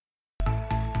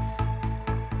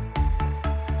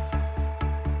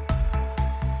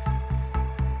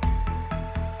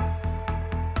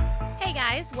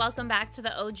guys, welcome back to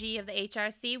the OG of the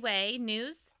HRC Way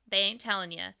news. They ain't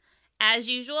telling you. As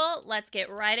usual, let's get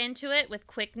right into it with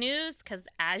quick news because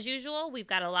as usual, we've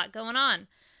got a lot going on.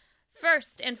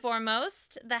 First and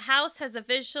foremost, the House has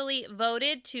officially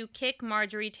voted to kick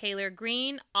Marjorie Taylor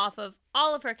Greene off of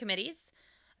all of her committees.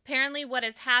 Apparently what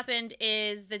has happened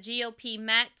is the GOP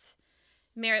met.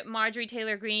 Marjorie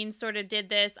Taylor Greene sort of did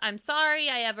this, I'm sorry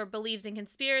I ever believed in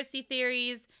conspiracy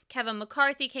theories. Kevin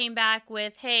McCarthy came back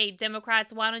with, hey,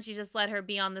 Democrats, why don't you just let her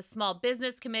be on the small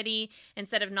business committee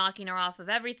instead of knocking her off of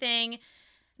everything?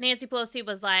 Nancy Pelosi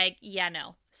was like, yeah,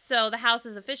 no. So the House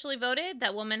has officially voted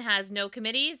that woman has no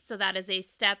committees, so that is a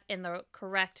step in the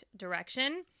correct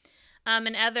direction.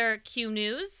 In other Q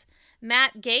news,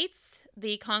 Matt Gaetz,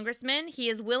 the congressman, he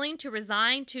is willing to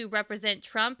resign to represent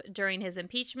Trump during his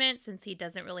impeachment since he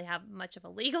doesn't really have much of a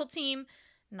legal team.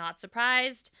 Not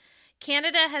surprised.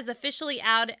 Canada has officially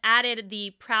added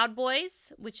the Proud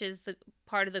Boys, which is the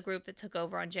part of the group that took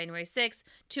over on January 6th,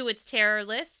 to its terror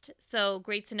list. So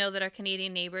great to know that our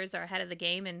Canadian neighbors are ahead of the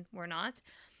game and we're not.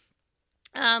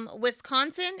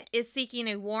 Wisconsin is seeking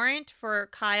a warrant for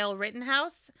Kyle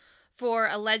Rittenhouse for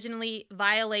allegedly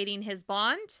violating his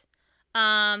bond.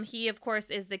 He, of course,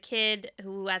 is the kid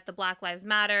who at the Black Lives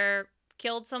Matter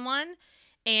killed someone,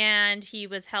 and he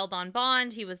was held on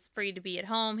bond. He was free to be at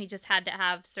home. He just had to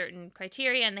have certain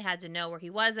criteria, and they had to know where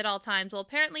he was at all times. Well,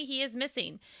 apparently he is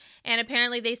missing, and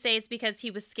apparently they say it's because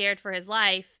he was scared for his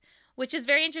life, which is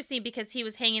very interesting because he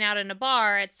was hanging out in a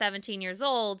bar at 17 years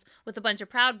old with a bunch of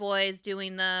Proud Boys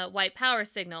doing the white power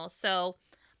signal. So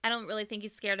I don't really think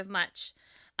he's scared of much.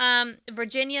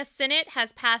 Virginia Senate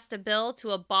has passed a bill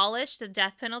to abolish the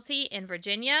death penalty in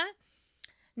Virginia.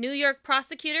 New York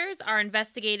prosecutors are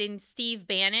investigating Steve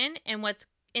Bannon, and what's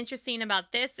interesting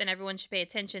about this, and everyone should pay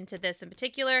attention to this in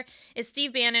particular, is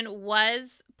Steve Bannon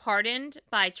was pardoned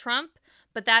by Trump,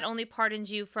 but that only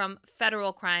pardons you from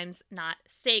federal crimes, not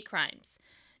state crimes.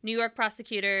 New York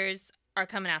prosecutors are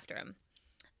coming after him.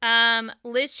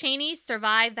 Liz Cheney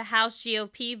survived the House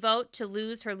GOP vote to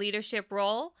lose her leadership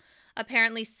role.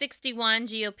 Apparently 61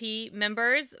 GOP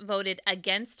members voted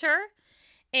against her.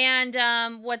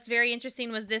 And what's very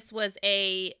interesting was this was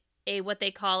a what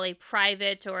they call a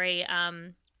private or a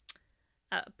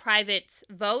private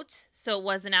vote. So it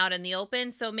wasn't out in the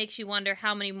open. So it makes you wonder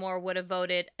how many more would have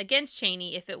voted against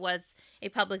Cheney if it was a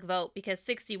public vote, because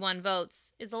 61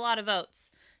 votes is a lot of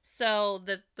votes. So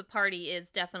the party is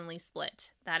definitely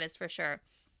split. That is for sure.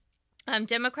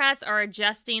 Democrats are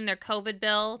adjusting their COVID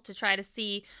bill to try to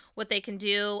see what they can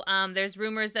do. There's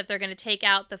rumors that they're going to take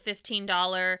out the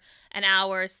 $15 an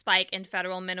hour spike in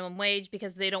federal minimum wage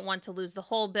because they don't want to lose the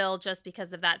whole bill just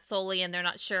because of that solely, and they're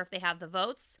not sure if they have the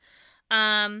votes.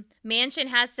 Manchin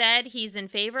has said he's in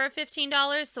favor of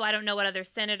 $15, so I don't know what other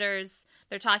senators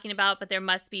they're talking about, but there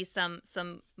must be some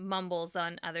mumbles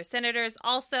on other senators.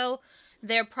 Also,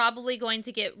 they're probably going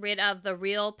to get rid of the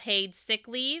real paid sick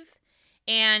leave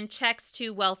and checks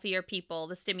to wealthier people,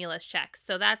 the stimulus checks.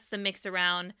 So that's the mix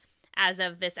around as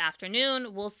of this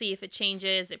afternoon. We'll see if it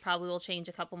changes. It probably will change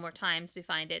a couple more times. We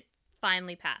find it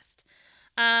finally passed.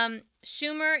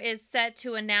 Schumer is set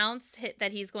to announce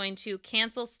that he's going to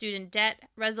cancel student debt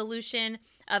resolution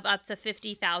of up to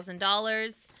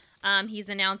 $50,000. He's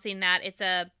announcing that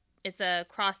it's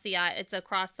across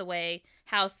the way.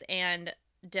 House and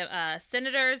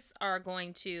senators are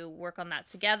going to work on that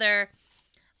together.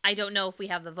 I don't know if we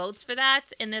have the votes for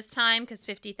that in this time because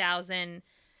 50,000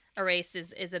 erase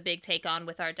is a big take on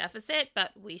with our deficit,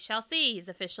 but we shall see. He's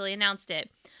officially announced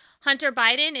it. Hunter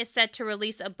Biden is set to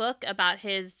release a book about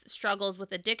his struggles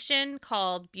with addiction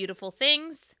called Beautiful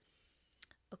Things.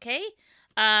 Okay.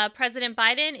 President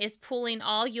Biden is pooling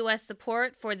all U.S.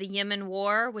 support for the Yemen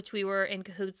war, which we were in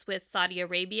cahoots with Saudi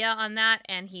Arabia on that,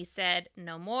 and he said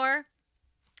no more.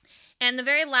 And the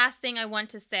very last thing I want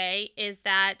to say is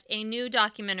that a new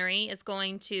documentary is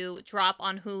going to drop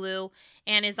on Hulu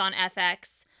and is on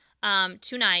FX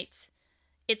tonight.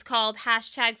 It's called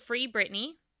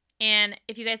 #FreeBritney. And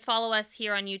if you guys follow us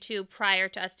here on YouTube prior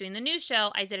to us doing the news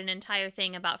show, I did an entire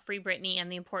thing about Free Britney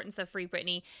and the importance of Free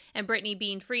Britney and Britney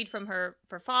being freed from her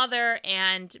father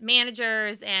and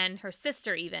managers and her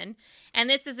sister even. And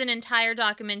this is an entire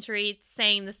documentary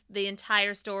saying the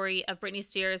entire story of Britney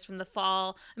Spears from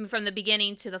the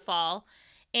beginning to the fall.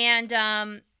 And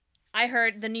I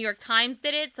heard the New York Times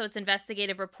did it, so it's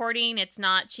investigative reporting. It's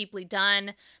not cheaply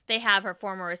done. They have her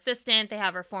former assistant. They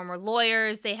have her former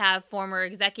lawyers. They have former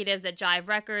executives at Jive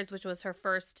Records, which was her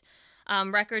first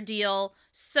record deal.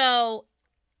 So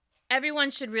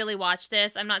everyone should really watch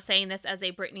this. I'm not saying this as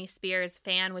a Britney Spears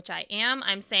fan, which I am.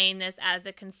 I'm saying this as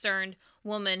a concerned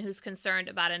woman who's concerned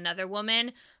about another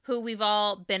woman who we've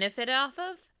all benefited off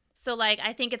of. So, like,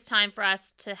 I think it's time for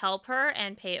us to help her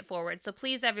and pay it forward. So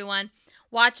please, everyone,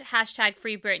 watch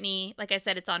 #FreeBritney. Like I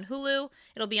said, it's on Hulu.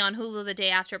 It'll be on Hulu the day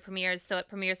after it premieres. So it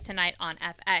premieres tonight on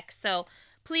FX. So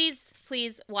please,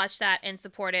 please watch that and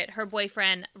support it. Her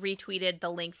boyfriend retweeted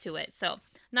the link to it. So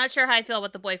not sure how I feel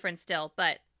about the boyfriend still,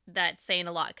 but that's saying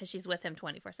a lot because she's with him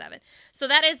 24/7. So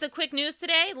that is the quick news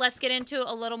today. Let's get into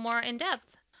a little more in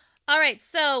depth. All right,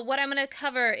 so what I'm going to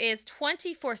cover is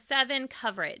 24/7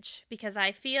 coverage because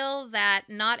I feel that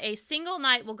not a single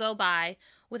night will go by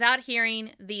without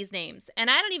hearing these names. And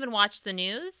I don't even watch the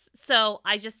news, so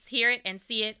I just hear it and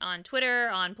see it on Twitter,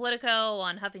 on Politico,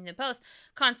 on Huffington Post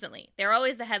constantly. They're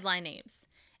always the headline names.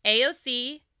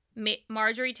 AOC,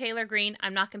 Marjorie Taylor Greene,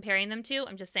 I'm not comparing them to.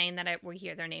 I'm just saying that we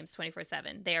hear their names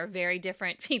 24/7. They are very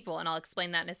different people, and I'll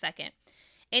explain that in a second.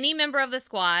 Any member of the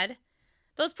squad.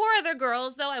 Those poor other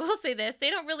girls, though, I will say this, they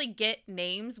don't really get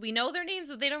names. We know their names,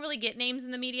 but they don't really get names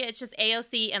in the media. It's just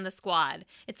AOC and the squad.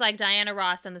 It's like Diana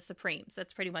Ross and the Supremes.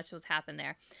 That's pretty much what's happened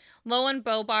there. Lauren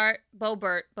Boebert,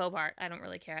 I don't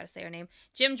really care how to say her name,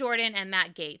 Jim Jordan, and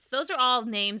Matt Gaetz. Those are all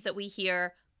names that we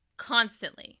hear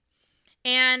constantly.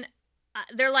 And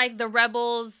they're like the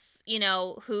rebels, you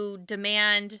know, who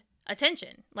demand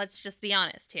attention. Let's just be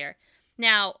honest here.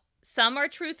 Now, some are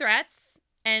true threats,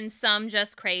 and some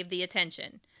just crave the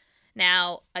attention.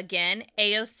 Now, again,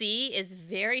 AOC is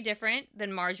very different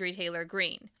than Marjorie Taylor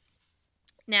Greene.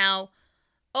 Now,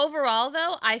 overall,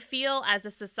 though, I feel as a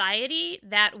society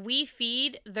that we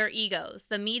feed their egos.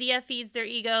 The media feeds their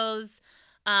egos.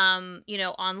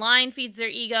 Online feeds their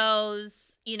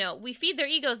egos. We feed their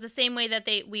egos the same way that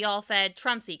we all fed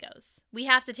Trump's egos. We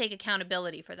have to take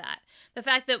accountability for that. The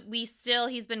fact that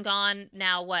he's been gone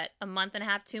now, a month and a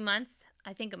half, 2 months?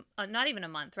 I think not even a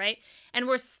month, right? And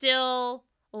we're still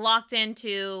locked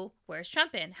into where's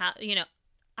Trump in?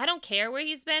 I don't care where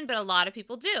he's been, but a lot of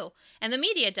people do. And the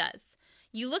media does.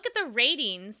 You look at the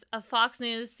ratings of Fox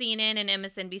News, CNN, and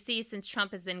MSNBC since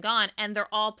Trump has been gone, and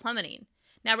they're all plummeting.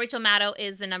 Now, Rachel Maddow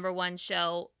is the number one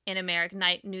show in America,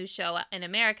 night news show in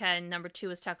America, and number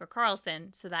 2 is Tucker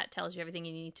Carlson. So that tells you everything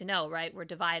you need to know, right? We're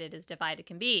divided as divided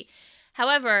can be.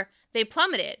 However, they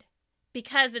plummeted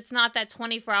because it's not that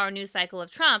 24-hour news cycle of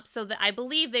Trump. So I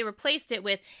believe they replaced it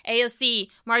with AOC,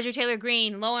 Marjorie Taylor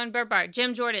Greene, Lauren Boebert,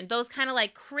 Jim Jordan, those kind of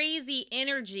like crazy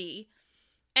energy.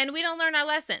 And we don't learn our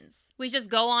lessons. We just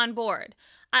go on board.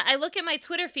 I look at my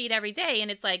Twitter feed every day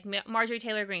and it's like Marjorie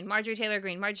Taylor Greene, Marjorie Taylor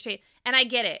Greene, and I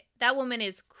get it. That woman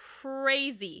is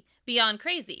crazy, beyond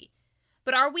crazy.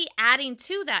 But are we adding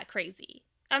to that crazy?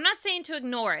 I'm not saying to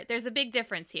ignore it. There's a big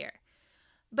difference here.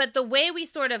 But the way we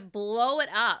sort of blow it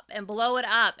up and blow it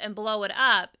up and blow it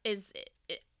up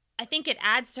I think it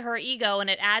adds to her ego and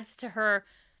it adds to her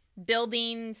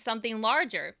building something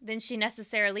larger than she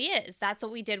necessarily is. That's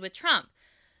what we did with Trump.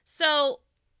 So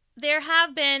there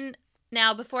have been,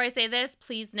 now before I say this,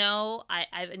 please know,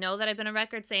 I know that I've been on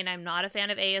record saying I'm not a fan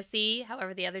of AOC.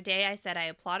 However, the other day I said I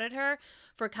applauded her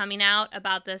for coming out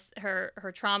about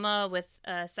her trauma with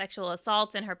sexual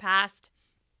assault in her past.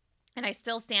 And I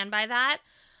still stand by that.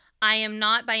 I am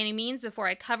not by any means, before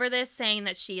I cover this, saying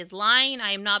that she is lying.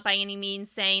 I am not by any means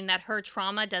saying that her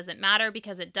trauma doesn't matter,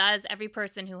 because it does. Every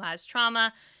person who has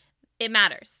trauma, it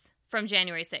matters from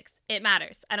January 6th. It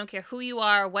matters. I don't care who you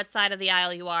are, what side of the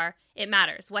aisle you are. It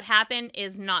matters. What happened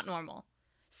is not normal.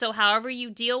 So however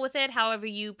you deal with it, however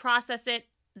you process it,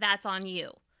 that's on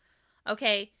you.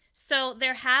 Okay, so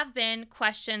there have been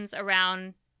questions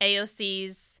around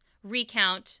AOC's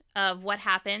recount of what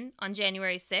happened on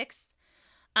January 6th.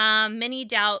 Many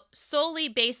doubt solely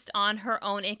based on her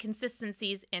own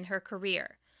inconsistencies in her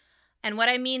career. And what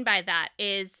I mean by that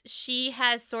is she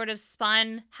has sort of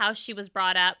spun how she was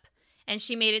brought up, and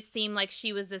she made it seem like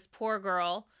she was this poor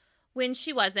girl when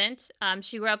she wasn't.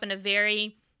 She grew up in a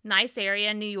very nice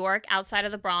area in New York, outside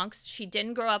of the Bronx. She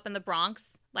didn't grow up in the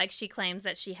Bronx like she claims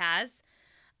that she has.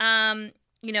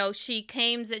 She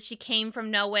claims that she came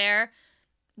from nowhere.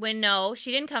 When no,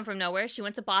 she didn't come from nowhere. She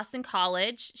went to Boston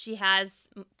College. She has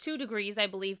 2 degrees, I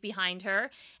believe, behind her.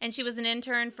 And she was an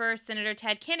intern for Senator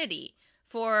Ted Kennedy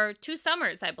for 2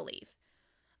 summers, I believe.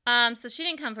 So she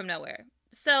didn't come from nowhere.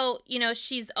 So,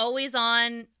 she's always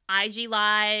on IG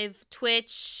Live,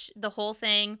 Twitch, the whole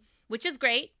thing, which is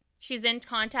great. She's in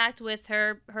contact with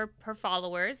her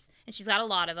followers, and she's got a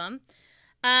lot of them.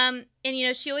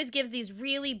 She always gives these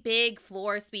really big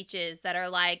floor speeches that are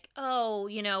like, oh,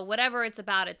 whatever it's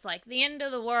about, it's like the end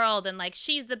of the world, and like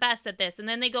she's the best at this, and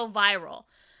then they go viral.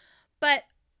 But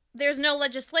there's no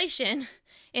legislation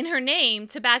in her name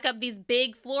to back up these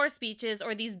big floor speeches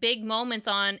or these big moments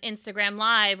on Instagram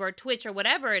Live or Twitch or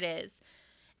whatever it is.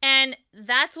 And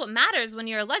that's what matters when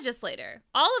you're a legislator.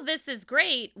 All of this is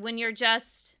great when you're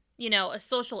just, a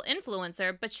social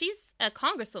influencer, but she's a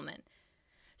congresswoman.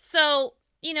 So,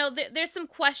 there's some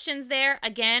questions there.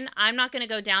 Again, I'm not going to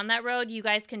go down that road. You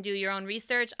guys can do your own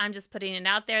research. I'm just putting it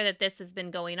out there that this has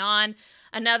been going on.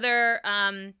 Another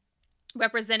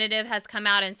representative has come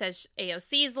out and says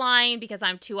AOC's lying because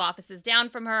I'm 2 offices down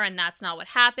from her, and that's not what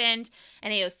happened.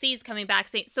 And AOC's coming back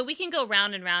saying, so we can go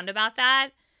round and round about that.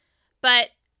 But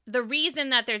the reason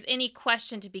that there's any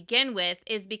question to begin with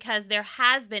is because there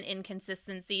has been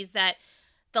inconsistencies that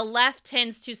the left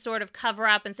tends to sort of cover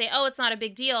up and say, oh, it's not a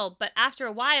big deal. But after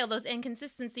a while, those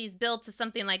inconsistencies build to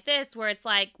something like this where it's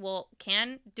like, well,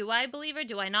 do I believe her?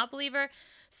 Do I not believe her?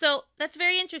 So that's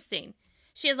very interesting.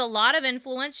 She has a lot of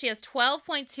influence. She has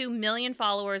 12.2 million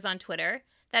followers on Twitter.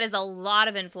 That is a lot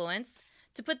of influence.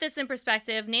 To put this in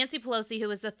perspective, Nancy Pelosi,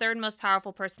 who is the 3rd most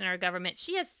powerful person in our government,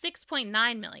 she has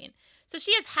 6.9 million. So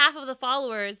she has half of the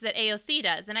followers that AOC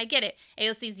does. And I get it.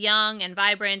 AOC's young and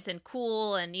vibrant and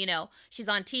cool and, she's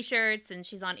on T-shirts and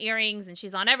she's on earrings and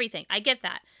she's on everything. I get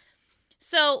that.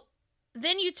 So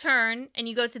then you turn and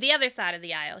you go to the other side of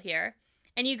the aisle here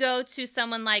and you go to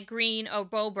someone like Green or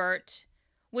Boebert,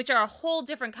 which are a whole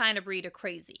different kind of breed of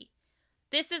crazy.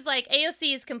 This is like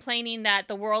AOC is complaining that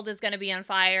the world is going to be on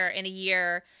fire in a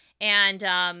year. And,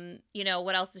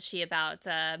 what else is she about?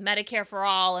 Medicare for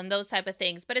all and those type of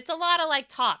things. But it's a lot of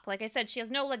talk. Like I said, she has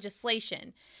no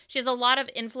legislation. She has a lot of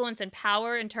influence and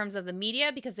power in terms of the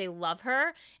media because they love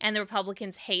her and the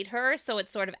Republicans hate her. So it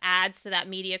sort of adds to that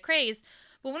media craze.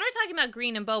 But when we're talking about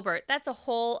Green and Boebert, that's a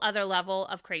whole other level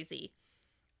of crazy.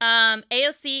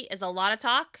 AOC is a lot of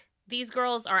talk. These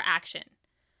girls are action.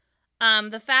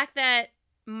 The fact that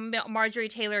Marjorie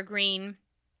Taylor Greene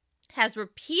has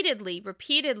repeatedly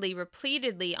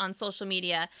on social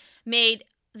media made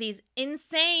these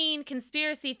insane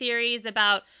conspiracy theories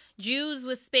about Jews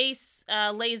with space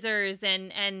lasers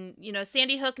and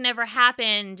Sandy Hook never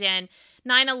happened and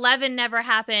 9/11 never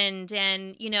happened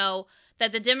and,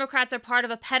 that the Democrats are part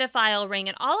of a pedophile ring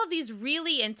and all of these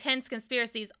really intense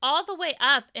conspiracies all the way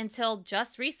up until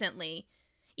just recently.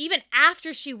 Even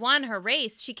after she won her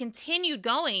race, she continued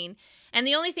going. And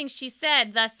the only thing she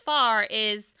said thus far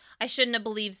is, I shouldn't have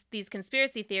believed these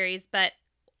conspiracy theories, but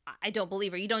I don't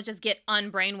believe her. You don't just get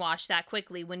unbrainwashed that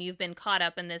quickly when you've been caught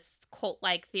up in this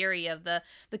cult-like theory of the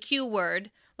Q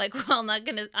word. I'm not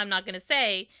gonna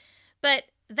say, but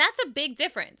that's a big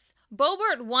difference.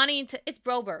 Boebert it's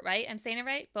Boebert, right? I'm saying it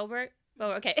right? Boebert,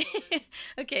 okay.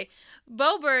 Okay.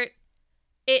 Boebert,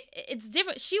 it's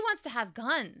different. She wants to have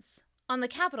guns on the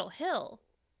Capitol Hill.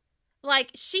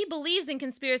 She believes in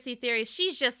conspiracy theories.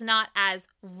 She's just not as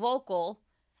vocal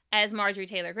as Marjorie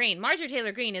Taylor Greene. Marjorie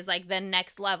Taylor Greene is the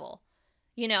next level.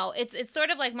 It's sort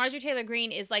of like Marjorie Taylor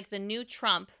Greene is the new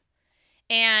Trump,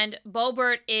 and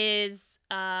Boebert is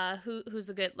who's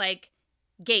a good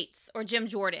Gates or Jim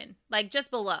Jordan,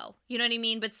 just below. You know what I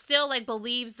mean? But still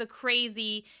believes the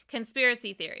crazy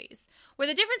conspiracy theories. Where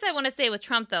the difference I want to say with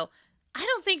Trump though, I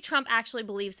don't think Trump actually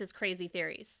believes his crazy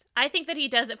theories. I think that he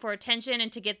does it for attention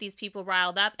and to get these people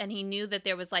riled up. And he knew that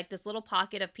there was this little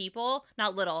pocket of people,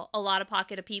 not little, a lot of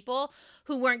pocket of people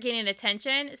who weren't getting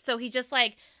attention. So he just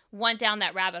went down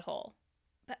that rabbit hole.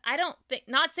 But I don't think,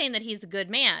 not saying that he's a good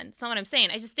man. That's not what I'm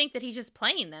saying. I just think that he's just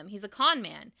playing them. He's a con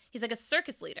man. He's a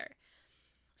circus leader.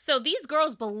 So these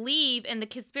girls believe in the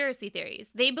conspiracy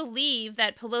theories. They believe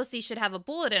that Pelosi should have a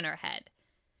bullet in her head.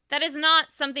 That is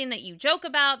not something that you joke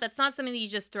about. That's not something that you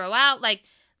just throw out.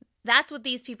 That's what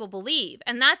these people believe.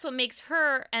 And that's what makes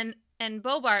her and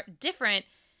Boebert different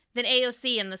than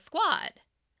AOC and the squad.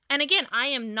 And again, I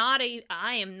am not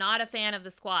a fan of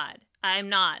the squad. I'm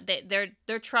not.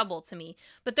 They're trouble to me.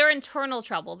 But they're internal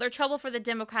trouble. They're trouble for the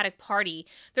Democratic Party.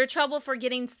 They're trouble for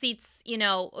getting seats,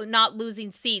 not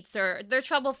losing seats. Or they're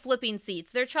trouble flipping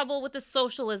seats. They're trouble with the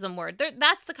socialism word.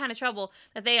 That's the kind of trouble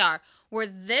that they are. We're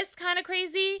this kind of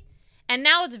crazy. And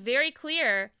now it's very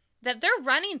clear that they're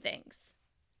running things.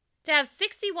 To have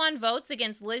 61 votes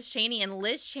against Liz Cheney, and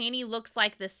Liz Cheney looks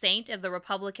like the saint of the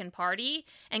Republican Party,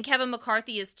 and Kevin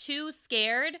McCarthy is too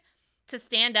scared to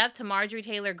stand up to Marjorie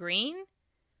Taylor Greene,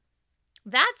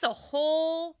 that's a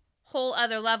whole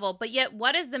other level. But yet,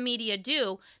 what does the media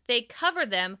do? They cover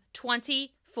them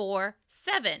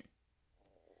 24/7.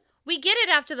 We get it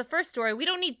after the first story. We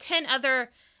don't need 10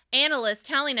 other analysts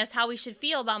telling us how we should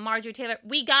feel about Marjorie Taylor.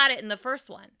 We got it in the first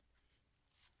one.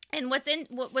 And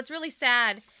what's really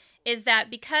sad is that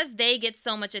because they get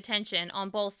so much attention on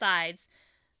both sides,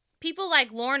 people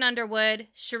like Lauren Underwood,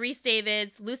 Sharice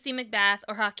Davids, Lucy McBath,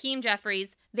 or Hakeem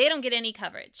Jeffries, They don't get any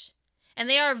coverage. And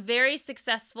they are very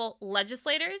successful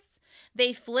legislators.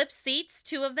 They flip seats,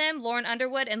 two of them, Lauren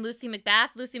Underwood and Lucy McBath.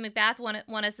 Lucy McBath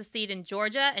won us a seat in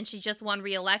Georgia, and she just won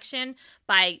re-election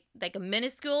by like a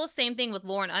minuscule. Same thing with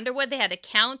Lauren Underwood. They had to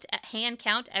hand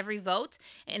count every vote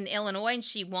in Illinois, and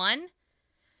she won.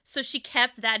 So she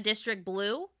kept that district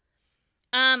blue.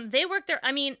 They work there.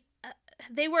 I mean,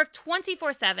 they work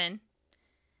 24/7.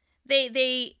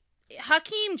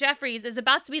 Hakeem Jeffries is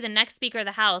about to be the next Speaker of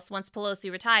the House once Pelosi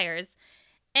retires.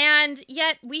 And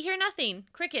yet we hear nothing.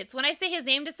 Crickets. When I say his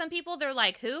name to some people, they're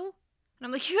like, who? And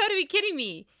I'm like, you gotta be kidding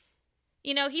me.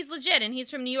 You know, he's legit, and he's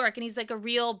from New York, and he's like a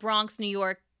real Bronx, New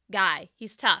York guy.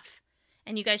 He's tough.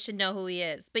 And you guys should know who he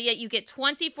is. But yet you get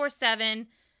 24/7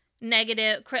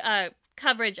 negative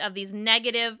coverage of these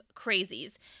negative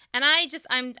crazies. And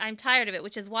I'm tired of it,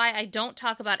 which is why I don't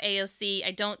talk about AOC.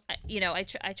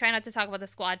 I try not to talk about the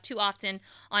squad too often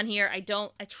on here. I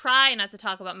try not to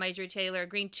talk about Marjorie Taylor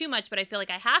Greene too much, but I feel like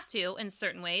I have to in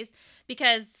certain ways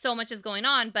because so much is going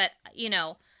on, but,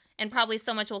 and probably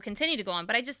so much will continue to go on.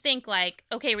 But I just think like,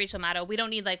 okay, Rachel Maddow, we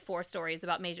don't need like 4 stories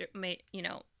about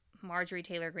Marjorie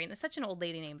Taylor Greene. That's such an old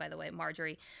lady name, by the way,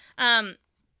 Marjorie.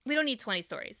 We don't need 20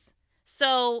 stories.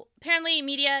 So apparently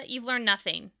media, you've learned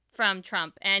nothing from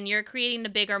Trump, and you're creating a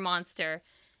bigger monster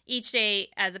each day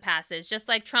as it passes. Just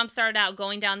like Trump started out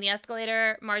going down the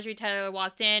escalator, Marjorie Taylor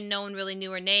walked in, no one really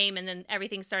knew her name, and then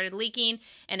everything started leaking,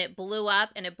 and it blew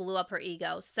up her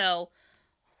ego. So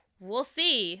we'll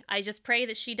see. I just pray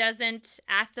that she doesn't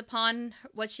act upon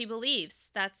what she believes.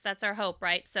 That's our hope,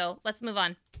 right? So let's move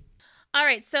on. All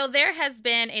right, so there has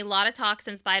been a lot of talk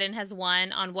since Biden has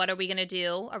won on what are we going to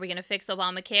do? Are we going to fix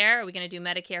Obamacare? Are we going to do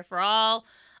Medicare for all?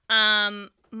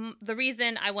 The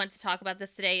reason I want to talk about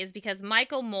this today is because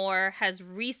Michael Moore has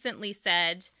recently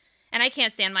said, and I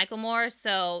can't stand Michael Moore,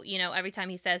 so, every time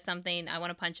he says something, I want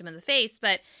to punch him in the face,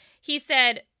 but he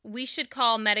said we should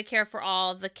call Medicare for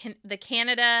all the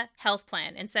Canada Health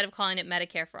Plan instead of calling it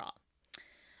Medicare for all.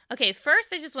 Okay,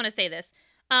 first I just want to say this.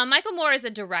 Michael Moore is a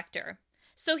director,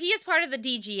 so he is part of the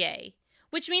DGA,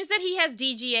 which means that he has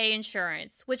DGA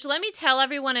insurance, which let me tell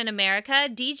everyone in America,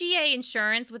 DGA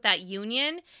insurance with that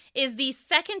union is the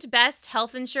second best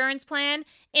health insurance plan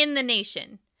in the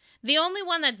nation. The only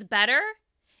one that's better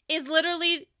is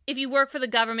literally if you work for the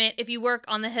government, if you work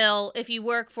on the Hill, if you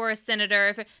work for a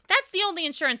senator, that's the only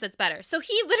insurance that's better. So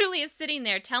he literally is sitting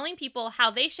there telling people how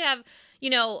they should have,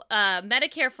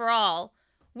 Medicare for all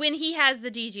when he has the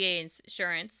DGA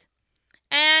insurance.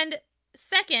 And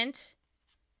second,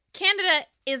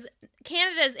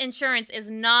 Canada's insurance is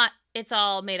not it's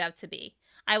all made up to be.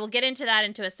 I will get into that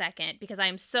into a second because I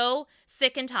am so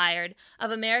sick and tired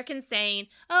of Americans saying,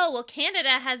 oh, well,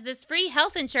 Canada has this free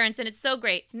health insurance and it's so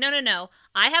great. No.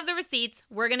 I have the receipts.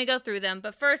 We're going to go through them.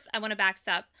 But first, I want to back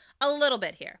up a little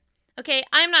bit here. Okay,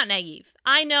 I'm not naive.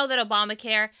 I know that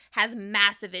Obamacare has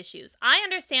massive issues. I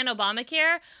understand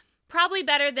Obamacare probably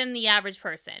better than the average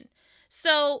person.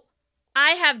 So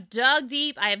I have dug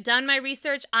deep. I have done my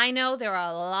research. I know there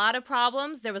are a lot of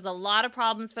problems. There was a lot of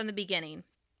problems from the beginning.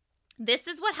 This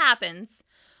is what happens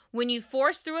when you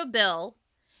force through a bill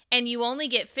and you only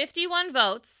get 51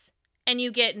 votes and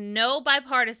you get no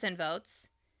bipartisan votes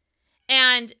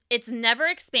and it's never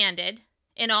expanded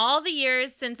in all the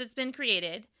years since it's been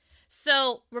created.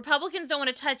 So Republicans don't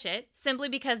want to touch it simply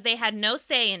because they had no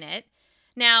say in it.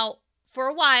 Now, for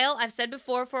a while, I've said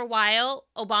before,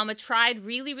 Obama tried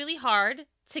really, really hard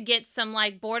to get some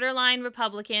like borderline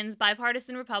Republicans,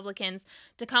 bipartisan Republicans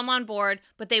to come on board,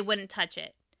 but they wouldn't touch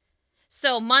it.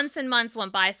 So months and months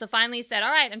went by. So finally he said,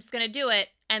 all right, I'm just going to do it.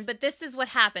 But this is what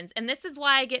happens. And this is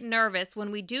why I get nervous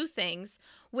when we do things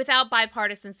without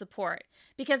bipartisan support.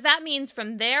 Because that means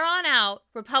from there on out,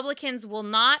 Republicans will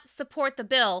not support the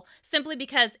bill simply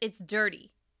because it's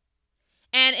dirty.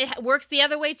 And it works the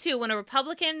other way, too. When a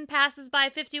Republican passes by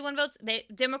 51 votes,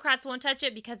 Democrats won't touch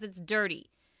it because it's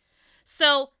dirty.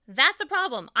 So that's a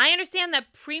problem. I understand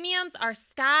that premiums are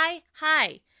sky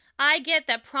high. I get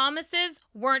that promises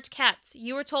weren't kept.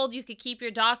 You were told you could keep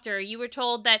your doctor. You were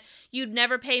told that you'd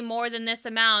never pay more than this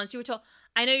amount.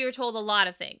 I know you were told a lot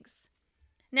of things.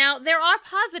 Now, there are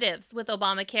positives with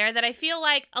Obamacare that I feel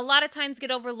like a lot of times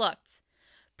get overlooked.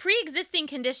 Pre-existing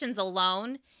conditions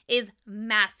alone is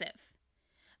massive.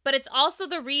 But it's also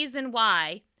the reason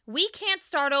why we can't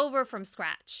start over from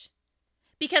scratch.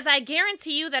 Because I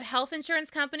guarantee you that health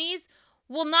insurance companies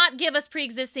will not give us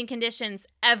pre-existing conditions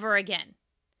ever again.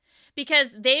 Because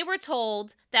they were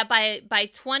told that by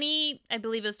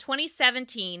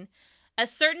 2017, a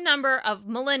certain number of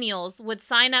millennials would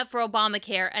sign up for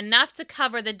Obamacare enough to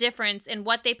cover the difference in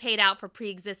what they paid out for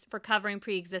covering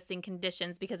pre-existing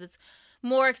conditions because it's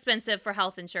more expensive for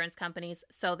health insurance companies,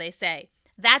 so they say.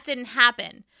 That didn't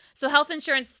happen. So health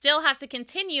insurance still have to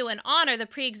continue and honor the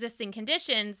pre-existing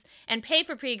conditions and pay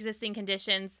for pre-existing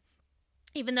conditions,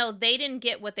 even though they didn't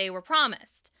get what they were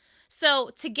promised. So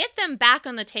to get them back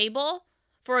on the table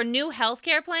for a new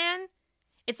healthcare plan,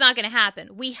 it's not going to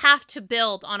happen. We have to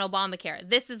build on Obamacare.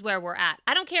 This is where we're at.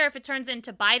 I don't care if it turns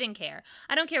into Biden care.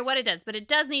 I don't care what it does, but it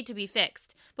does need to be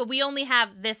fixed. But we only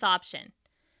have this option.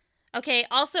 Okay,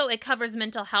 also it covers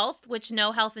mental health, which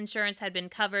no health insurance had been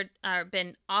covered or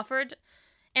been offered.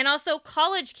 And also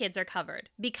college kids are covered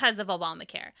because of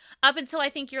Obamacare. Up until I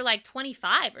think you're like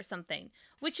 25 or something,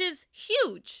 which is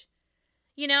huge.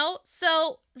 You know,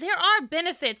 so there are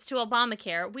benefits to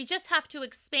Obamacare. We just have to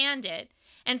expand it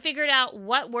and figure out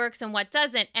what works and what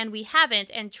doesn't. And we haven't.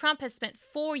 And Trump has spent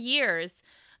 4 years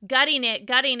gutting it,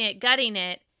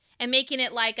 and making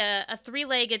it like a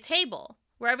three-legged table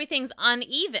where everything's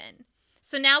uneven.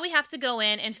 So now we have to go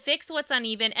in and fix what's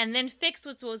uneven and then fix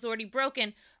what was already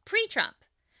broken pre-Trump.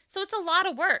 So it's a lot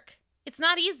of work. It's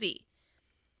not easy.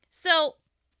 So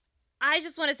I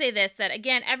just want to say this, that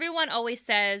again, everyone always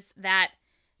says that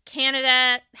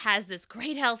Canada has this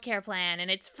great healthcare plan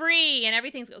and it's free and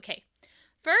everything's okay.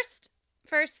 First.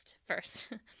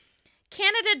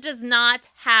 Canada does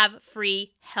not have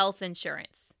free health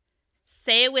insurance.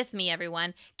 Say it with me,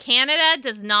 everyone. Canada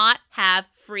does not have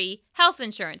free health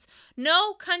insurance.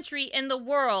 No country in the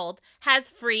world has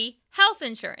free health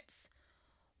insurance.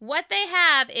 What they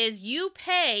have is you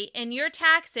pay in your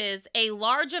taxes a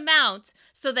large amount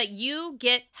so that you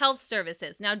get health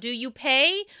services. Now, do you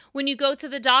pay when you go to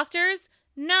the doctors?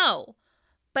 No,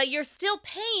 but you're still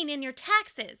paying in your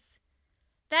taxes.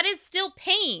 That is still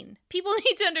paying. People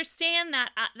need to understand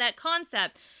that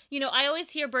concept. You know, I always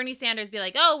hear Bernie Sanders be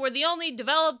like, oh, we're the only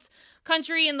developed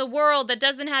country in the world that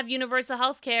doesn't have universal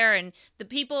health care and the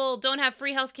people don't have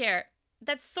free health care.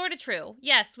 That's sort of true.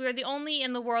 Yes, we're the only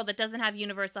in the world that doesn't have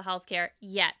universal health care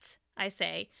yet, I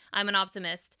say. I'm an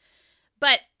optimist.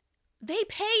 But they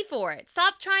pay for it.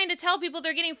 Stop trying to tell people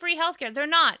they're getting free health care. They're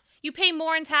not. You pay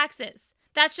more in taxes.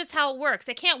 That's just how it works.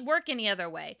 It can't work any other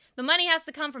way. The money has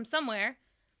to come from somewhere.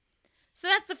 So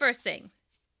that's the first thing.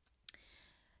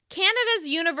 Canada's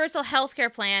universal health care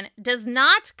plan does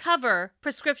not cover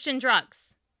prescription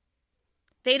drugs.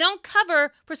 They don't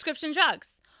cover prescription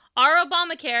drugs. Our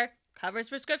Obamacare covers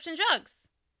prescription drugs.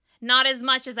 Not as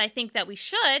much as I think that we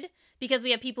should, because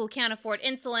we have people who can't afford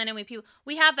insulin, and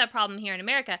we have that problem here in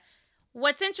America.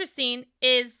 What's interesting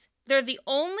is Canada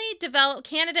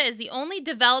is the only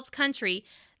developed country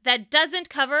that doesn't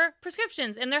cover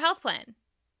prescriptions in their health plan.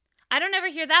 I don't ever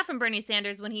hear that from Bernie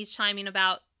Sanders when he's chiming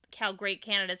about how great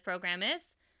Canada's program is.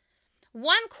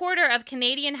 1/4 of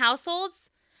Canadian households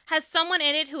has someone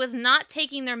in it who is not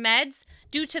taking their meds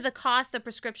due to the cost of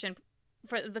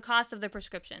the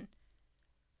prescription.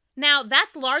 Now,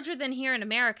 that's larger than here in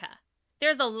America.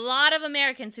 There's a lot of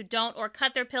Americans who don't or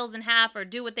cut their pills in half or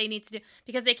do what they need to do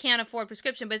because they can't afford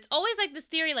prescription. But it's always like this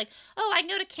theory like, oh, I can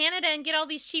go to Canada and get all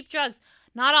these cheap drugs.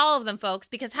 Not all of them, folks,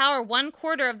 because how are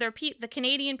 1/4 of the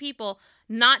Canadian people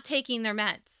not taking their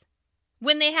meds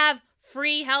when they have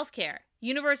free health care,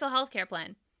 universal health care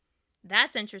plan?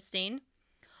 That's interesting.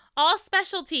 All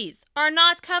specialties are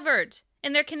not covered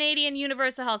in their Canadian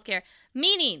universal health care,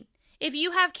 meaning if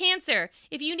you have cancer,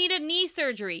 if you need a knee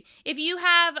surgery, if you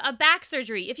have a back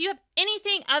surgery, if you have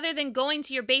anything other than going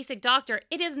to your basic doctor,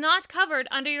 it is not covered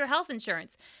under your health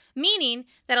insurance. Meaning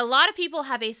that a lot of people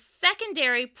have a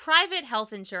secondary private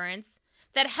health insurance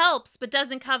that helps but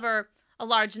doesn't cover a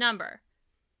large number.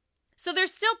 So they're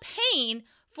still paying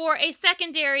for a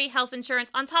secondary health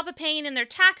insurance on top of paying in their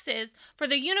taxes for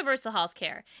their universal health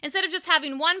care, instead of just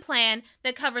having one plan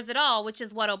that covers it all, which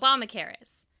is what Obamacare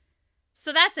is.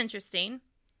 So that's interesting.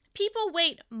 People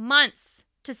wait months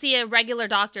to see a regular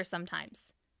doctor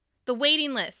sometimes. The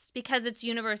waiting list, because it's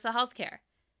universal health care.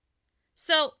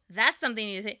 So that's something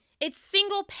you need to say. It's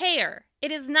single payer.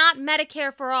 It is not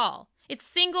Medicare for all. It's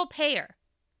single payer.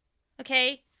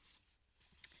 Okay?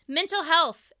 Mental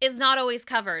health is not always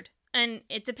covered. And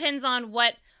it depends on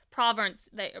what province,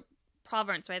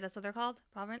 right? That's what they're called?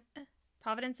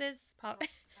 Providences?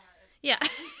 Yeah.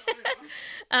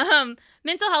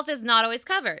 Mental health is not always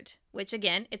covered, which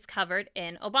again, it's covered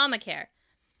in Obamacare.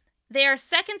 They are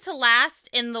second to last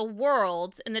in the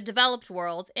world, in the developed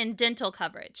world, in dental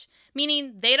coverage,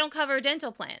 meaning they don't cover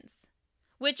dental plans,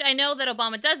 which I know that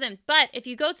Obama doesn't. But if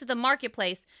you go to the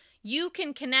marketplace, you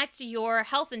can connect your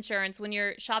health insurance when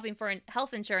you're shopping for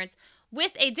health insurance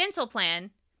with a dental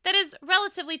plan that is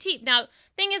relatively cheap. Now,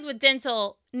 thing is with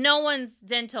dental, no one's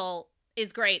dental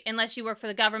is great unless you work for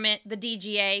the government, the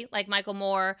DGA, like Michael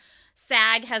Moore,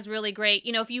 SAG has really great,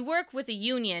 if you work with a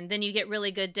union, then you get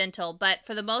really good dental. But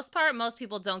for the most part, most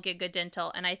people don't get good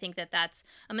dental. And I think that that's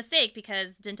a mistake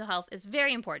because dental health is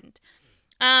very important.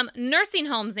 Nursing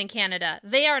homes in Canada,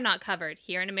 they are not covered.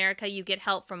 Here in America, you get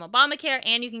help from ObamaCare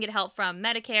and you can get help from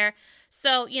Medicare.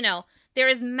 So, there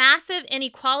is massive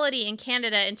inequality in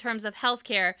Canada in terms of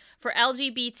healthcare for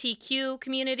LGBTQ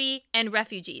community and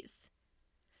refugees.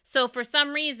 So for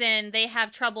some reason, they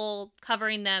have trouble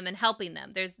covering them and helping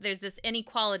them. There's this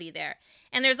inequality there.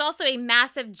 And there's also a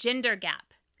massive gender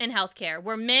gap in healthcare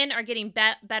where men are getting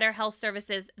better health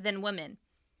services than women.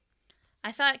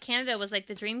 I thought Canada was like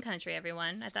the dream country,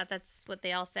 everyone. I thought that's what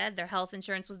they all said. Their health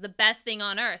insurance was the best thing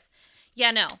on earth.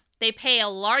 Yeah, no. They pay a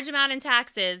large amount in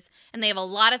taxes, and they have a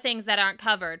lot of things that aren't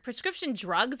covered. Prescription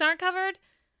drugs aren't covered?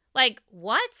 Like,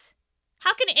 what?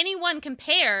 How can anyone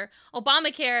compare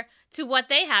Obamacare to what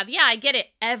they have? Yeah, I get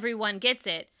it. Everyone gets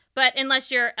it. But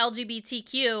unless you're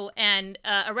LGBTQ and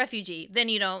a refugee, then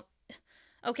you don't.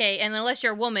 Okay, and unless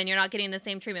you're a woman, you're not getting the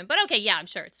same treatment. But okay, yeah, I'm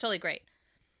sure. It's totally great.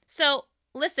 So,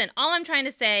 listen, all I'm trying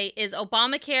to say is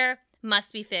Obamacare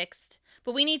must be fixed.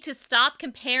 But we need to stop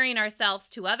comparing ourselves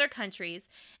to other countries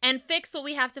and fix what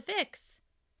we have to fix.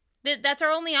 That's our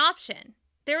only option.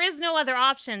 There is no other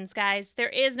options, guys. There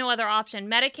is no other option.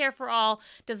 Medicare for all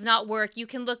does not work. You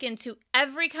can look into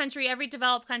every country, every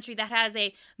developed country that has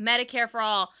a Medicare for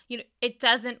all. It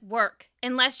doesn't work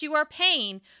unless you are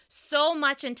paying so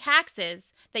much in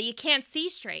taxes that you can't see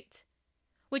straight,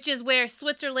 which is where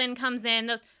Switzerland comes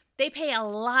in. They pay a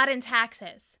lot in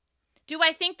taxes. Do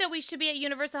I think that we should be at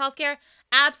universal health care?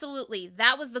 Absolutely.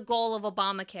 That was the goal of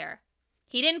Obamacare.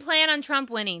 He didn't plan on Trump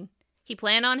winning. He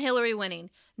planned on Hillary winning.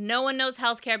 No one knows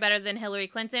healthcare better than Hillary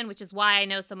Clinton, which is why I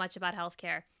know so much about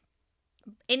healthcare.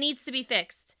 It needs to be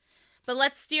fixed. But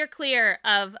let's steer clear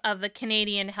of the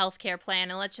Canadian healthcare plan,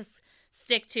 and let's just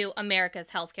stick to America's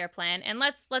healthcare plan. And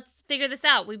let's figure this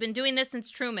out. We've been doing this since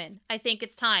Truman. I think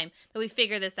it's time that we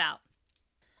figure this out.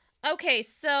 Okay,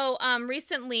 so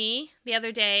recently, the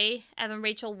other day, Evan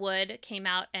Rachel Wood came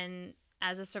out and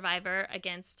as a survivor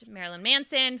against Marilyn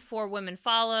Manson. 4 women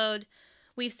followed.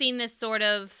 We've seen this sort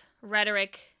of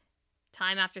rhetoric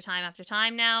time after time after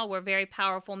time now, where very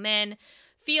powerful men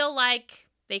feel like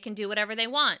they can do whatever they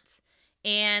want.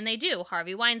 And they do.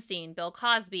 Harvey Weinstein, Bill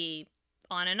Cosby,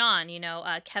 on and on.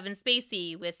 Kevin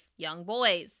Spacey with young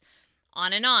boys,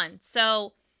 on and on.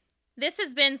 So this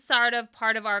has been sort of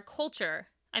part of our culture.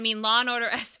 I mean, Law & Order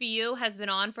SVU has been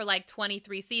on for like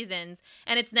 23 seasons,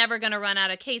 and it's never going to run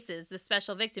out of cases. The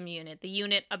Special Victim Unit, the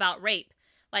unit about rape.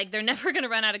 Like, they're never going to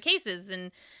run out of cases.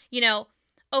 And,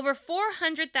 over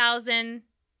 400,000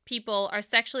 people are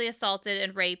sexually assaulted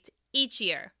and raped each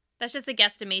year. That's just a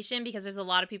guesstimation because there's a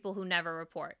lot of people who never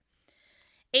report.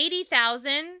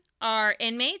 80,000 are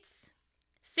inmates.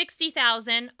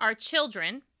 60,000 are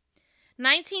children.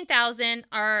 19,000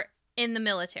 are in the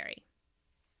military.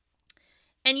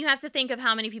 And you have to think of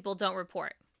how many people don't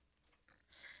report.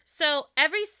 So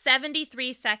every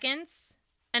 73 seconds,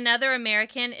 another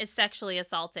American is sexually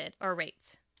assaulted or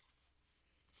raped.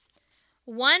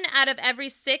 1 out of every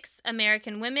 6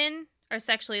 American women are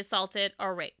sexually assaulted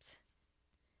or raped.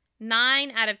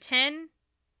 9 out of 10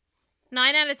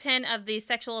 of the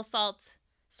sexual assault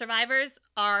survivors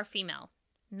are female.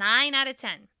 9 out of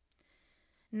 10.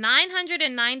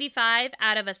 995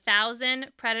 out of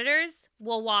 1,000 predators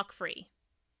will walk free.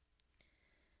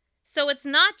 So it's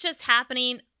not just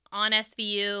happening on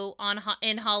SVU,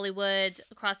 in Hollywood,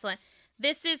 across the land.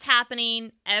 This is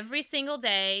happening every single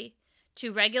day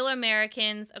to regular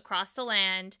Americans across the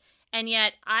land. And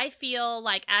yet I feel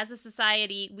like as a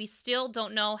society, we still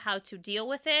don't know how to deal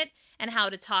with it and how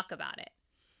to talk about it.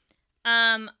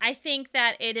 I think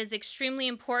that it is extremely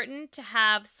important to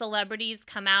have celebrities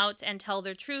come out and tell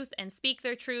their truth and speak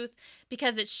their truth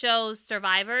because it shows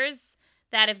survivors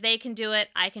that if they can do it,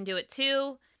 I can do it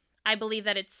too. I believe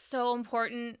that it's so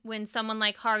important when someone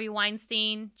like Harvey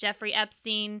Weinstein, Jeffrey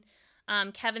Epstein,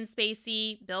 Kevin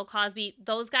Spacey, Bill Cosby,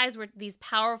 those guys these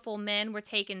powerful men were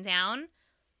taken down.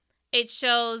 It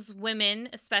shows women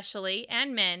especially,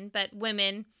 and men, but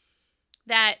women,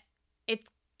 that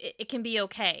it can be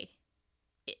okay.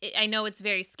 I know it's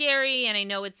very scary and I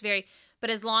know it's but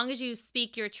as long as you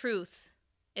speak your truth,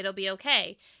 it'll be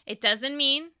okay. It doesn't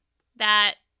mean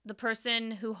that the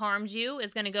person who harmed you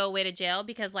is going to go away to jail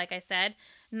because, like I said,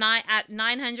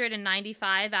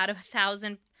 995 out of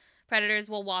 1,000 predators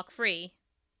will walk free,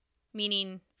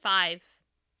 meaning 5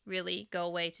 really go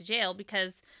away to jail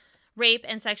because rape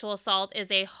and sexual assault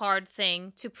is a hard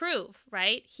thing to prove,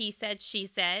 right? He said, she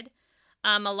said.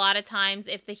 A lot of times,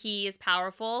 if the he is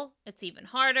powerful, it's even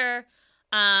harder.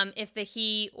 If the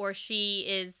he or she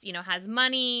is, has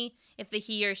money, if the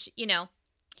he or she,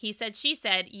 he said, she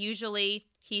said, usually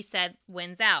he said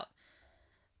wins out.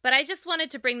 But I just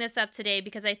wanted to bring this up today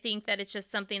because I think that it's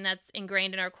just something that's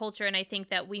ingrained in our culture, and I think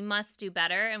that we must do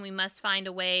better, and we must find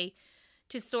a way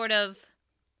to sort of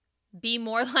be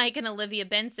more like an Olivia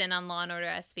Benson on Law & Order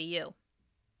SVU.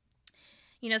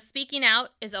 Speaking out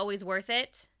is always worth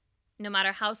it. No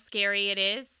matter how scary it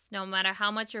is, no matter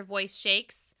how much your voice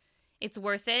shakes, it's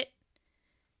worth it.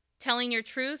 Telling your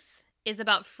truth is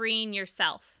about freeing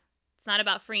yourself. It's not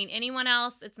about freeing anyone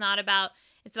else. It's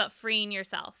about freeing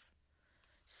yourself.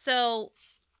 So,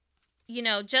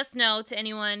 just know, to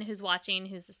anyone who's watching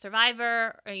who's a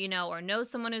survivor, or knows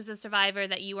someone who's a survivor,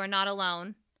 that you are not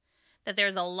alone. That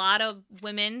there's a lot of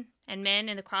women and men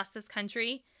across this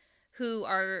country who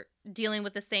are dealing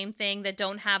with the same thing, that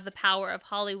don't have the power of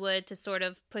Hollywood to sort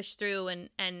of push through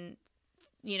and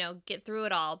get through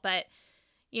it all. But,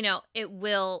 it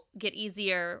will get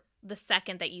easier the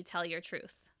second that you tell your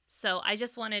truth. So I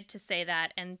just wanted to say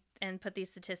that and put these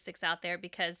statistics out there,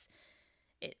 because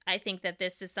I think that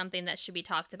this is something that should be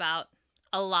talked about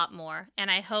a lot more.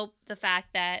 And I hope the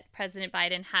fact that President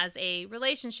Biden has a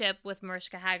relationship with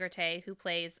Mariska Hargitay, who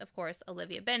plays, of course,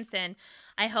 Olivia Benson,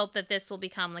 I hope that this will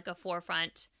become like a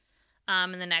forefront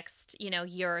in the next,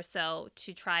 year or so,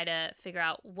 to try to figure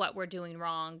out what we're doing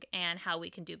wrong and how we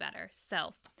can do better.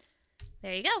 So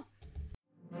there you go.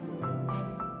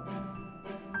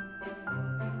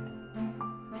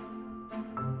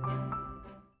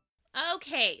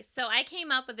 Okay, so I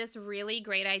came up with this really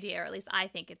great idea, or at least I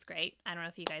think it's great. I don't know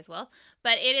if you guys will,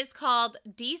 but it is called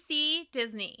DC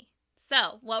Disney.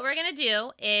 So what we're going to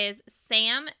do is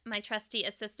Sam, my trusty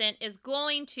assistant, is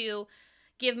going to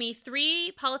give me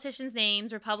 3 politicians'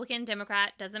 names, Republican,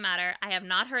 Democrat, doesn't matter. I have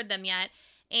not heard them yet.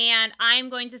 And I'm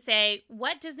going to say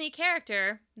what Disney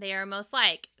character they are most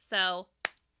like. So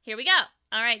here we go.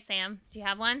 All right, Sam, do you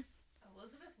have one?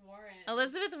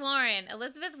 Elizabeth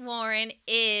Warren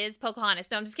is Pocahontas.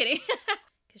 No, I'm just kidding.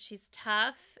 Because she's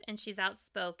tough and she's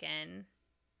outspoken.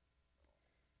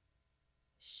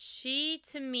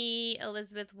 To me,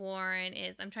 Elizabeth Warren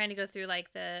is, I'm trying to go through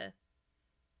like the,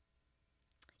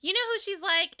 you know who she's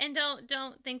like, and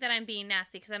don't think that I'm being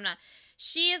nasty, because I'm not.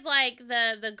 She is like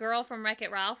the girl from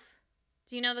Wreck-It Ralph.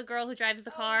 Do you know the girl who drives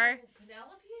the car? Penelope,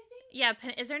 I think? Yeah,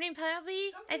 is her name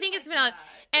Penelope? Something I think it's like Penelope.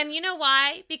 that. And you know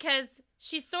why? Because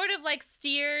she sort of like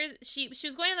steers. She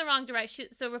was going in the wrong direction.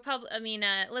 So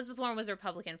Elizabeth Warren was a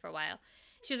Republican for a while.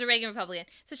 She was a Reagan Republican.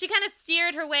 So she kind of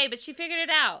steered her way, but she figured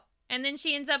it out. And then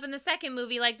she ends up in the second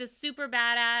movie like this super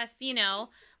badass,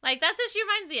 like that's what she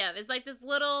reminds me of. Is like this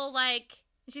little like,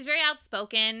 she's very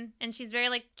outspoken and she's very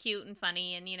like cute and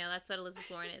funny, and that's what Elizabeth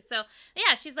Warren is. So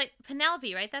yeah, she's like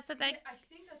Penelope, right? That's what that. I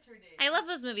think that's her name. I love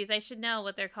those movies. I should know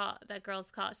what they're called. That girl's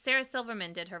called. Sarah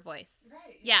Silverman did her voice.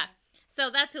 Right. Yeah. So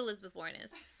that's who Elizabeth Warren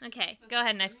is. Okay, go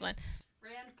ahead, next one.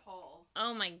 Rand Paul.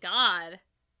 Oh my God.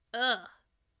 Ugh.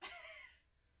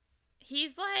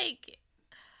 He's like,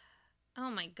 oh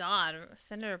my God,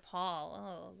 Senator Paul.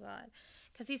 Oh God.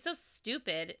 Because he's so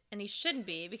stupid, and he shouldn't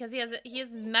be, because he has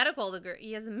a medical degree.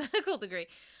 He has a medical degree,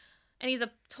 and he's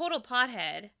a total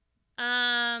pothead.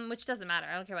 Which doesn't matter.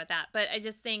 I don't care about that. But I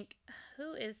just think,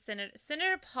 who is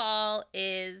Senator Paul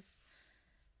is,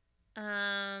 it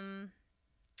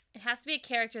has to be a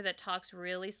character that talks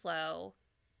really slow.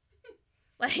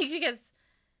 Like, because,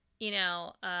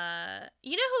 Senator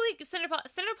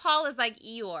Paul is like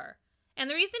Eeyore. And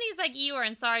the reason he's like Eeyore,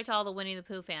 and sorry to all the Winnie the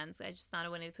Pooh fans, I'm just not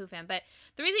a Winnie the Pooh fan, but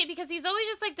the reason, because he's always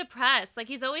just like depressed. Like,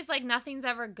 he's always like, nothing's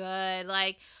ever good.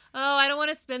 Like, oh, I don't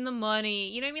want to spend the money.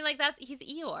 You know what I mean? Like, he's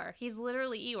Eeyore. He's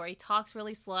literally Eeyore. He talks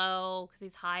really slow because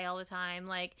he's high all the time.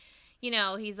 Like,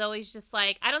 he's always just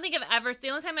like, I don't think the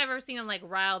only time I've ever seen him like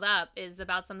riled up is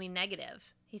about something negative.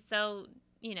 He's so,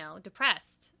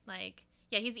 depressed. Like,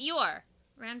 yeah, he's Eeyore.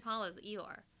 Rand Paul is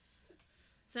Eeyore.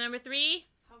 So number 3.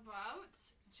 How about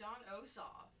John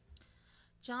Ossoff?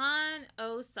 John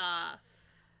Ossoff,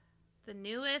 the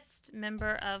newest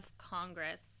member of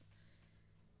Congress.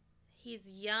 He's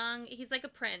young. He's like a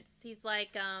prince. He's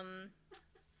like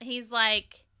he's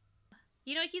like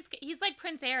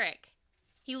Prince Eric.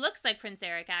 He looks like Prince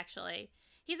Eric, actually.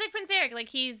 He's like Prince Eric. Like,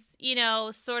 he's,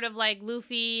 sort of like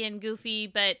Luffy and goofy,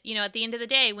 but, at the end of the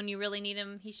day, when you really need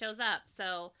him, he shows up.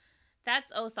 So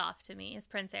that's Ossoff to me, is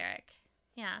Prince Eric.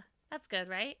 Yeah, that's good,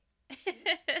 right?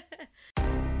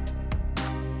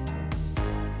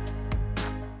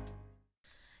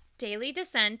 Daily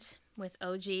Dissent with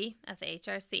OG of the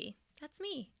HRC. That's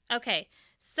me. Okay,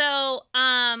 so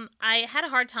I had a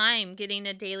hard time getting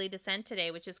a Daily Dissent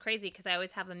today, which is crazy because I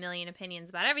always have a million opinions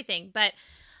about everything. But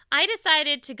I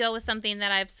decided to go with something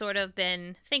that I've sort of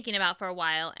been thinking about for a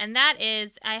while, and that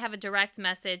is I have a direct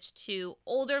message to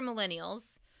older millennials.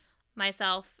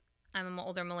 Myself, I'm an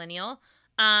older millennial.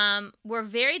 We're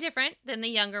very different than the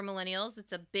younger millennials.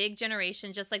 It's a big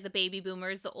generation, just like the baby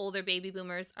boomers. The older baby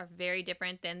boomers are very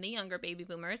different than the younger baby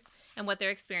boomers and what they're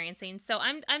experiencing. So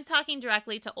I'm talking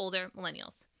directly to older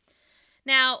millennials.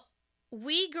 Now,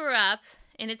 we grew up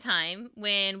in a time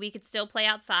when we could still play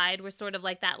outside. We're sort of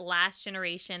like that last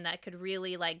generation that could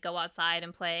really like go outside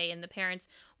and play, and the parents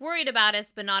worried about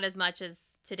us, but not as much as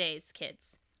today's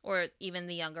kids or even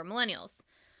the younger millennials.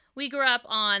 We grew up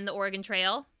on the Oregon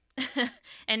Trail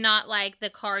and not like the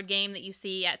card game that you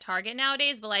see at Target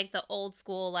nowadays, but like the old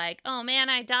school, like, oh man,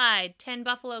 I died, 10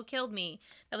 buffalo killed me.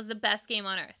 That was the best game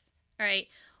on earth. All right.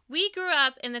 We grew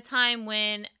up in the time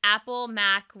when Apple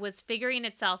Mac was figuring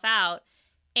itself out,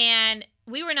 and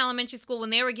we were in elementary school when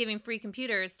they were giving free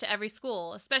computers to every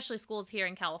school, especially schools here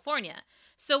in California.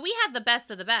 So we had the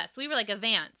best of the best. We were like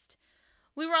advanced.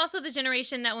 We were also the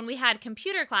generation that when we had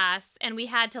computer class and we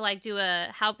had to like do a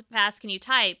how fast can you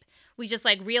type, we just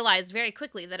like realized very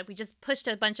quickly that if we just pushed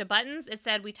a bunch of buttons, it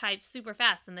said we typed super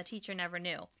fast and the teacher never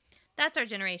knew. That's our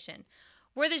generation.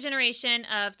 We're the generation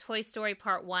of Toy Story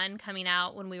Part 1 coming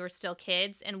out when we were still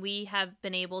kids, and we have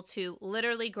been able to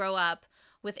literally grow up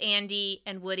with Andy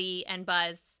and Woody and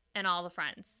Buzz and all the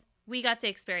friends. We got to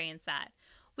experience that.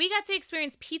 We got to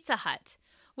experience Pizza Hut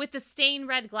with the stained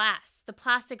red glass, the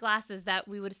plastic glasses that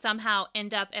we would somehow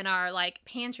end up in our like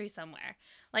pantry somewhere.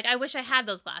 Like, I wish I had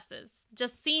those glasses.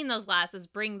 Just seeing those glasses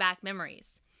bring back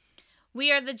memories. We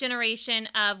are the generation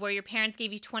of where your parents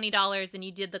gave you $20 and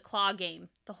you did the claw game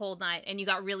the whole night and you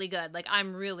got really good. Like,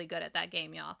 I'm really good at that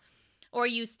game, y'all. Or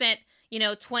you spent,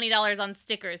 $20 on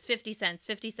stickers, 50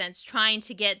 cents, trying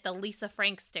to get the Lisa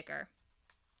Frank sticker.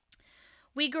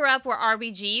 We grew up where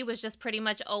RBG was just pretty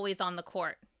much always on the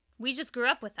court. We just grew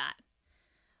up with that.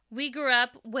 We grew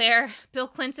up where Bill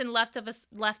Clinton left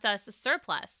us a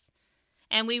surplus.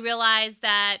 And we realized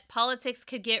that politics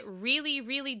could get really,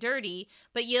 really dirty,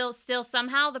 but still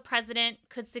somehow the president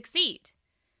could succeed.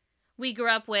 We grew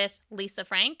up with Lisa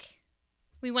Frank.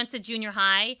 We went to junior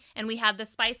high and we had the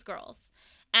Spice Girls.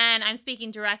 And I'm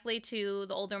speaking directly to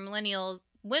the older millennial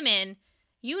women.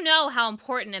 You know how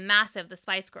important and massive the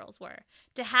Spice Girls were.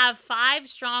 To have 5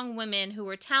 strong women who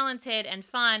were talented and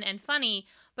fun and funny,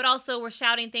 but also were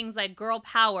shouting things like girl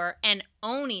power and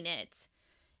owning it.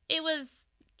 It was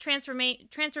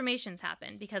transformations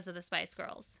happened because of the Spice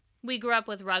Girls. We grew up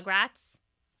with Rugrats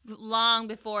long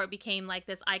before it became like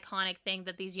this iconic thing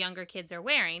that these younger kids are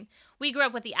wearing. We grew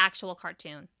up with the actual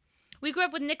cartoon. We grew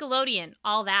up with Nickelodeon,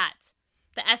 all that.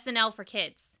 The SNL for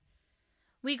kids.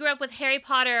 We grew up with Harry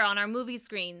Potter on our movie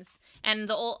screens, and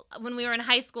when we were in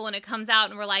high school and it comes out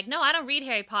and we're like, no, I don't read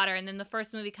Harry Potter, and then the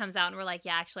first movie comes out and we're like,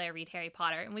 yeah, actually I read Harry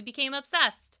Potter, and we became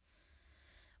obsessed.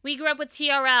 We grew up with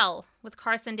TRL, with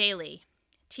Carson Daly,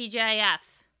 TJF.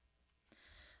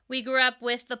 We grew up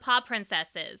with the pop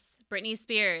princesses, Britney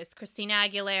Spears, Christina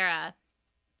Aguilera,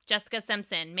 Jessica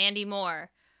Simpson, Mandy Moore,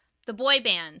 the boy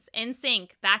bands,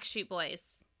 NSYNC, Backstreet Boys,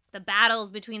 the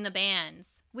battles between the bands.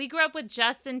 We grew up with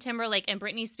Justin Timberlake and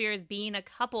Britney Spears being a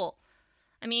couple.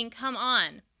 I mean, come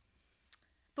on.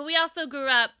 But we also grew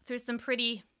up through some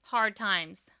pretty hard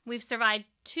times. We've survived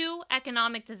 2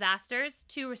 economic disasters,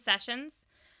 2 recessions,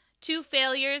 2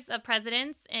 failures of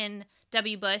presidents in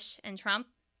W. Bush and Trump,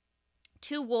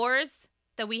 2 wars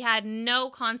that we had no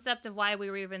concept of why we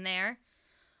were even there.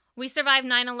 We survived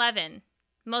 9/11.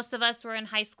 Most of us were in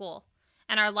high school,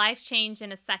 and our life changed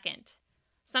in a second.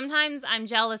 Sometimes I'm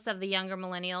jealous of the younger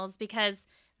millennials because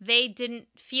they didn't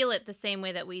feel it the same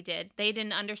way that we did. They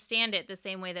didn't understand it the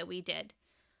same way that we did.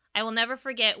 I will never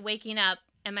forget waking up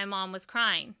and my mom was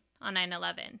crying on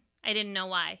 9/11. I didn't know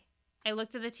why. I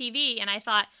looked at the TV and I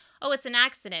thought, oh, it's an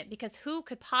accident, because who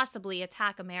could possibly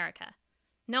attack America?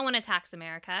 No one attacks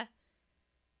America.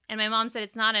 And my mom said,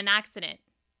 it's not an accident.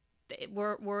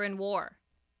 We're in war.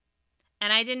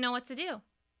 And I didn't know what to do.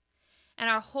 And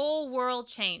our whole world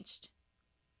changed.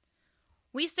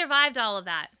 We survived all of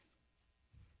that.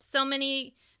 So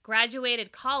many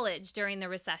graduated college during the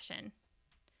recession.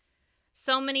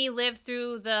 So many lived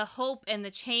through the hope and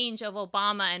the change of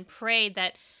Obama and prayed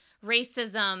that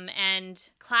racism and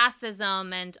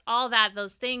classism and all that,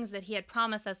 those things that he had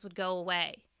promised us would go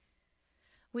away.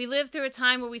 We lived through a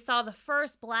time where we saw the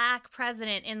first black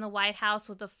president in the White House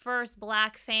with the first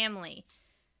black family.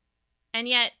 And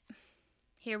yet,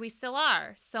 here we still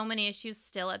are, so many issues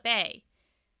still at bay.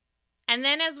 And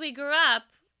then as we grew up,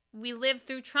 we lived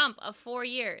through Trump of 4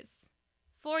 years.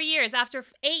 4 years after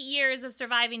 8 years of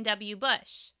surviving W.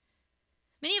 Bush.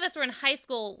 Many of us were in high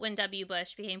school when W.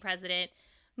 Bush became president.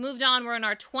 moved on, we're in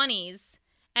our 20s,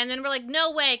 and then we're like,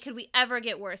 no way could we ever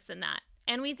get worse than that.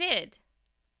 And we did.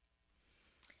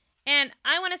 And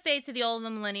I want to say to the older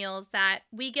millennials that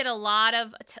we get a lot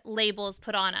of labels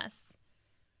put on us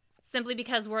simply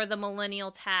because we're the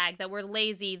millennial tag, that we're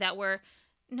lazy, that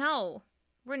no,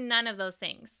 we're none of those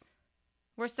things.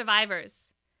 We're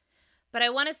survivors. But I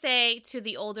want to say to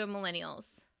the older millennials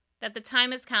that the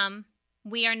time has come.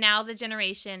 We are now the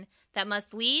generation that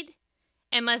must lead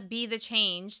and must be the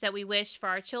change that we wish for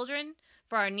our children,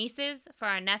 for our nieces, for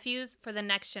our nephews, for the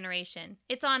next generation.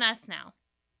 It's on us now.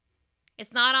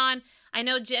 It's not on, I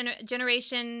know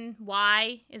Generation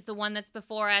Y is the one that's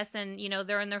before us and,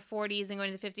 they're in their 40s and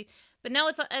going to the 50s. But no,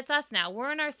 it's us now.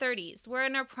 We're in our 30s. We're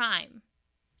in our prime.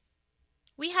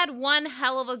 We had one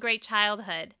hell of a great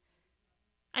childhood.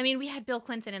 I mean, we had Bill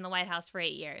Clinton in the White House for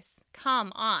 8 years.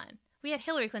 Come on. We had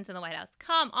Hillary Clinton in the White House.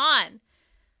 Come on.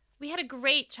 We had a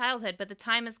great childhood, but the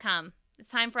time has come.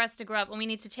 It's time for us to grow up, and we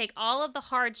need to take all of the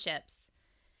hardships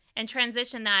and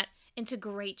transition that into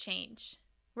great change.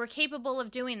 We're capable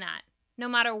of doing that, no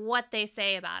matter what they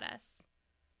say about us.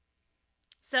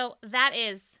 So that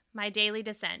is my daily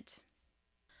dissent.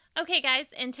 Okay, guys,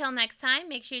 until next time,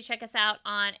 make sure you check us out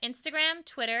on Instagram,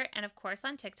 Twitter, and of course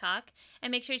on TikTok. And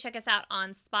make sure you check us out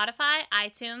on Spotify,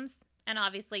 iTunes, and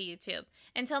obviously YouTube.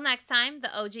 Until next time,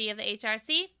 the OG of the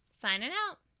HRC, signing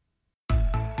out.